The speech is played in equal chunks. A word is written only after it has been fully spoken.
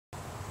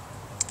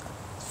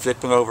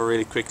flipping over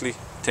really quickly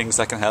things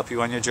that can help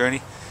you on your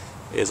journey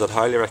is I'd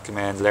highly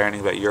recommend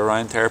learning about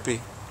urine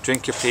therapy.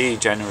 Drink your pee,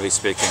 generally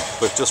speaking,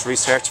 but just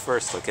research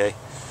first, okay?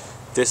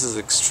 This is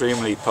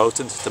extremely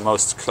potent, the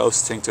most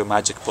close thing to a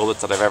magic bullet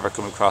that I've ever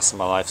come across in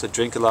my life. So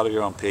drink a lot of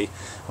your own pee,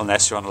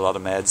 unless you're on a lot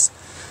of meds.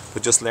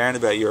 But just learn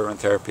about urine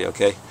therapy,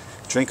 okay?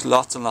 Drink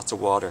lots and lots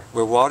of water.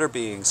 We're water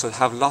beings, so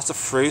have lots of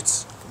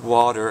fruits,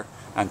 water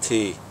and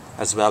tea,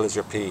 as well as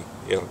your pee,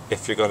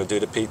 if you're going to do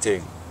the pee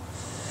thing.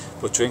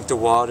 But drink the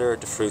water,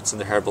 the fruits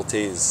and the herbal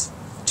teas.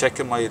 Check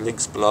in my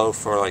links below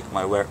for like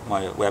my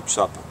web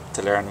shop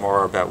to learn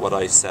more about what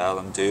I sell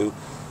and do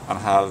and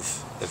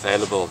have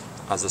available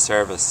as a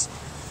service.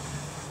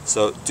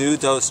 So do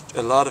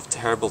a lot of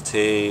herbal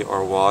tea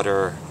or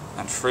water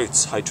and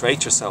fruits.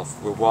 Hydrate yourself.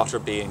 We're water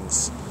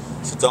beings.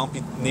 So don't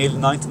be,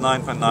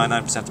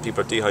 99.99% of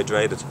people are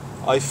dehydrated.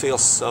 I feel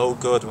so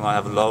good when I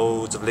have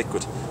loads of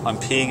liquid. I'm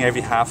peeing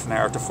every half an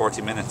hour to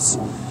 40 minutes.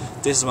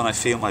 This is when I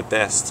feel my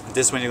best.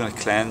 This is when you're going to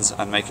cleanse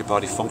and make your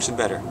body function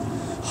better.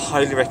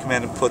 Highly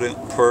recommend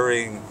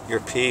pouring your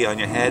pee on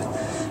your head.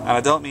 And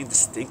I don't mean the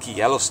stinky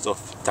yellow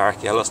stuff,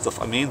 dark yellow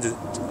stuff. I mean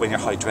when you're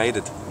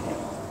hydrated.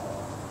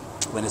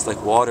 When it's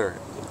like water,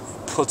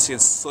 it puts you in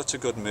such a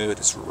good mood.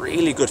 It's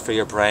really good for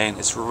your brain.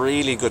 It's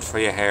really good for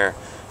your hair.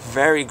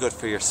 Very good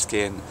for your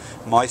skin.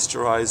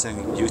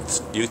 Moisturizing,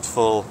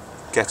 youthful,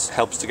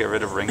 helps to get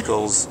rid of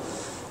wrinkles.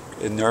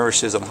 It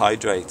nourishes and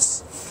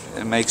hydrates.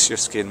 It makes your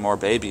skin more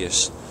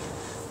babyish.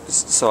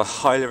 So I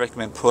highly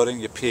recommend putting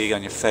your pee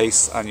on your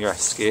face, on your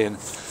skin,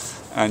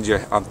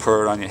 and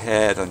pour it on your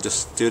head, and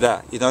just do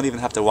that. You don't even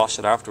have to wash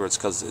it afterwards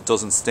because it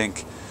doesn't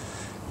stink,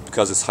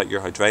 because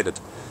you're hydrated.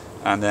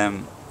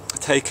 And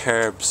take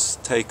herbs,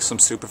 take some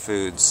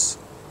superfoods.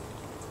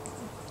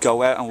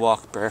 Go out and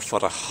walk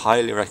barefoot. I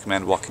highly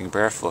recommend walking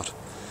barefoot.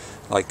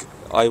 Like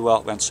I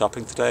went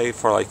shopping today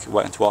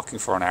went walking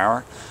for an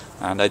hour,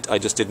 and I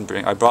just didn't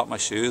I brought my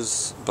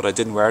shoes, but I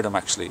didn't wear them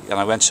actually. And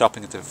I went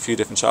shopping at a few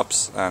different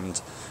shops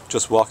and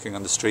just walking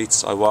on the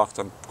streets. I walked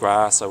on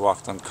grass, I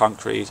walked on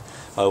concrete,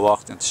 I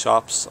walked into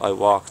shops, I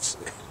walked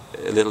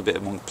a little bit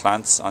among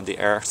plants on the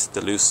earth,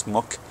 the loose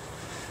muck.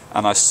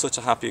 And I had such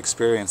a happy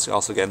experience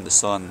also getting the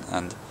sun,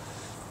 and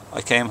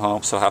I came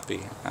home so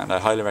happy. And I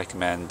highly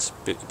recommend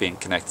being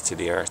connected to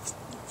the earth.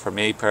 For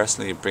me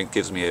personally, it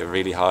gives me a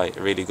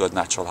really good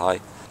natural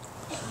high.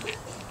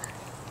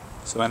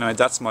 So anyway,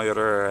 that's my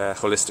other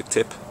holistic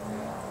tip,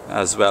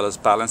 as well as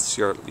balance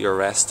your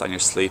rest and your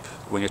sleep.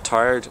 When you're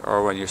tired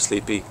or when you're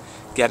sleepy,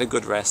 get a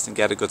good rest and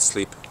get a good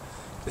sleep.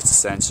 It's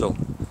essential.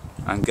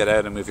 And get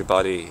out and move your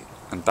body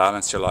and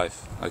balance your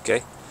life,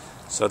 okay?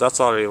 So that's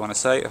all I really want to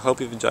say. I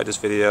hope you've enjoyed this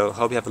video. I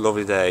hope you have a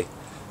lovely day.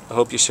 I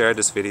hope you share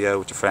this video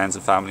with your friends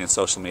and family on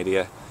social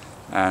media.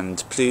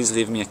 And please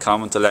leave me a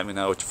comment to let me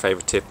know what your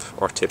favourite tip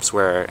or tips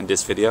were in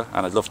this video,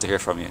 and I'd love to hear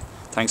from you.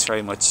 Thanks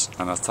very much,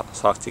 and I'll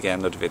talk to you again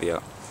in another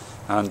video.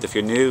 And if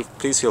you're new,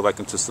 please feel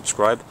welcome to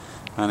subscribe.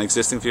 And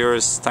existing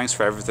viewers, thanks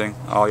for everything,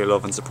 all your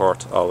love and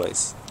support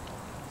always.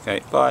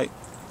 Okay, bye.